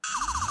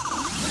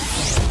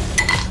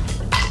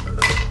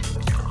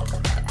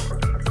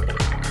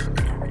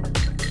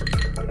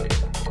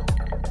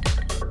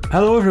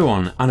Hello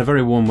everyone, and a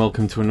very warm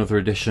welcome to another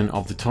edition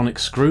of The Tonic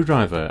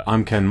Screwdriver.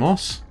 I'm Ken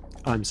Moss.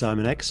 I'm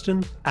Simon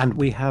Exton, and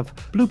we have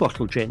Blue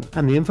Bottle Gin.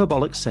 And the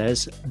infobolic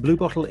says Blue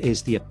Bottle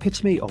is the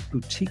epitome of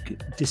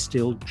boutique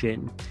distilled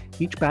gin.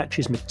 Each batch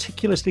is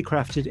meticulously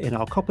crafted in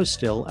our copper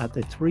still at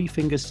the Three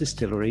Fingers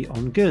Distillery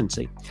on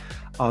Guernsey.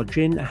 Our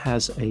gin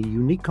has a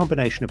unique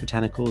combination of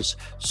botanicals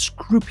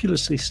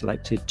scrupulously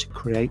selected to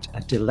create a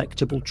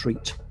delectable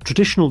treat.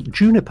 Traditional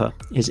juniper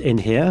is in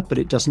here, but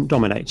it doesn't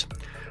dominate.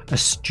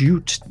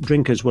 Astute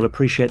drinkers will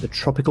appreciate the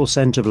tropical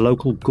scent of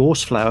local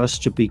gorse flowers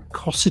to be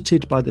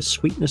cosseted by the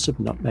sweetness of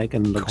nutmeg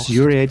and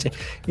luxuriate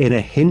in a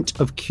hint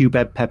of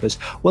cubeb peppers.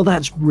 Well,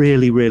 that's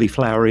really, really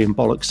flowery and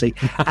bollocksy.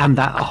 And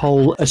that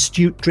whole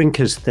astute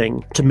drinkers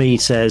thing, to me,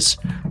 says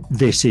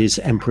this is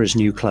Emperor's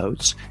New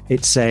Clothes.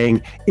 It's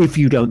saying, if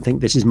you don't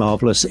think this is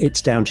marvellous,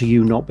 it's down to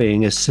you not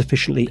being a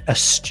sufficiently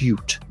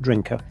astute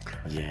drinker.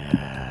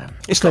 Yeah.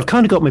 So they've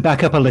kind of got me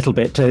back up a little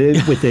bit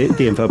with the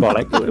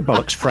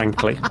bollocks,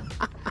 frankly.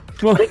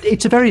 Well,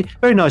 it's a very,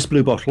 very nice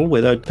blue bottle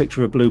with a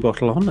picture of a blue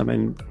bottle on. I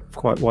mean,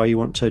 quite why you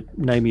want to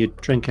name your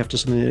drink after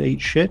something that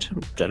eats shit,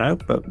 I don't know,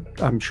 but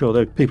I'm sure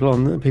the people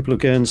of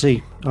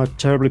Guernsey are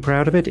terribly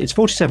proud of it. It's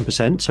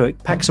 47%, so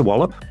it packs a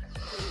wallop.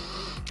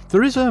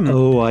 There is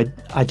Oh,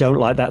 I don't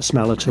like that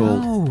smell at all.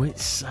 No,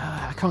 it's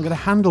I can't get a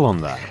handle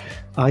on that.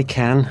 I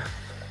can.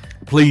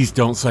 Please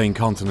don't say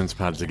incontinence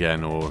pads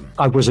again, or...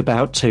 I was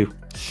about to.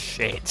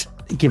 Shit.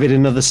 Give it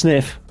another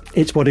sniff.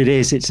 It's what it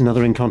is. It's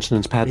another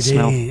incontinence pad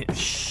smell.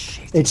 Shit.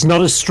 It's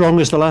not as strong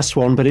as the last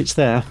one, but it's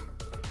there.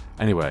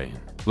 Anyway,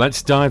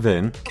 let's dive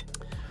in.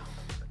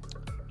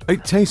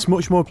 It tastes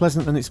much more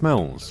pleasant than it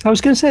smells. I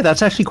was going to say,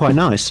 that's actually quite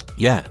nice.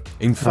 Yeah,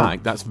 in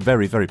fact, that's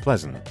very, very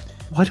pleasant.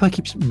 Why do I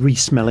keep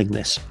re-smelling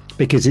this?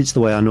 Because it's the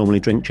way I normally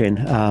drink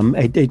gin.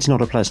 It's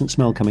not a pleasant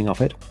smell coming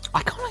off it.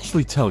 I can't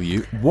actually tell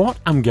you what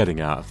I'm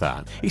getting out of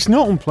that. It's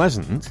not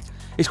unpleasant.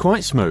 It's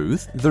quite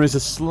smooth. There is a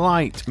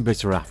slight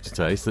bitter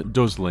aftertaste that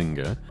does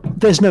linger.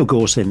 There's no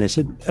gorse in this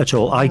at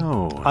all.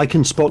 I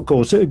can spot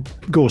gorse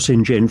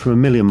in gin from a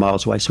million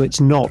miles away, so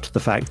it's not the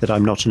fact that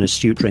I'm not an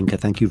astute drinker.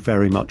 Thank you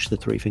very much, the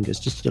Three Fingers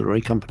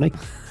Distillery Company.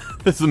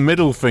 There's the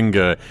middle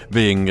finger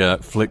being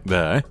flicked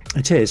there.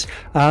 It is.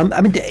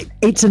 I mean,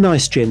 it's a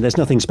nice gin. There's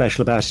nothing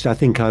special about it. I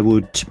think I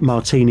would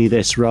martini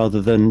this rather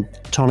than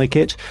tonic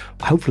it,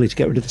 hopefully to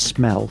get rid of the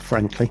smell,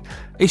 frankly.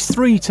 It's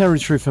 3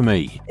 territory for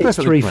me. It's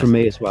 3 for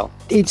me as well.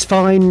 It's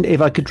fine.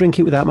 If I could drink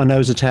it without my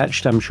nose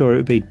attached, I'm sure it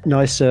would be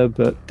nicer,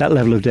 but that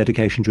level of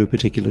dedication to a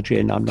particular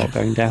gin, I'm not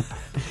going down.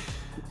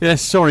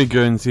 Yes, sorry,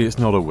 Guernsey, it's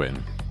not a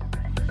win.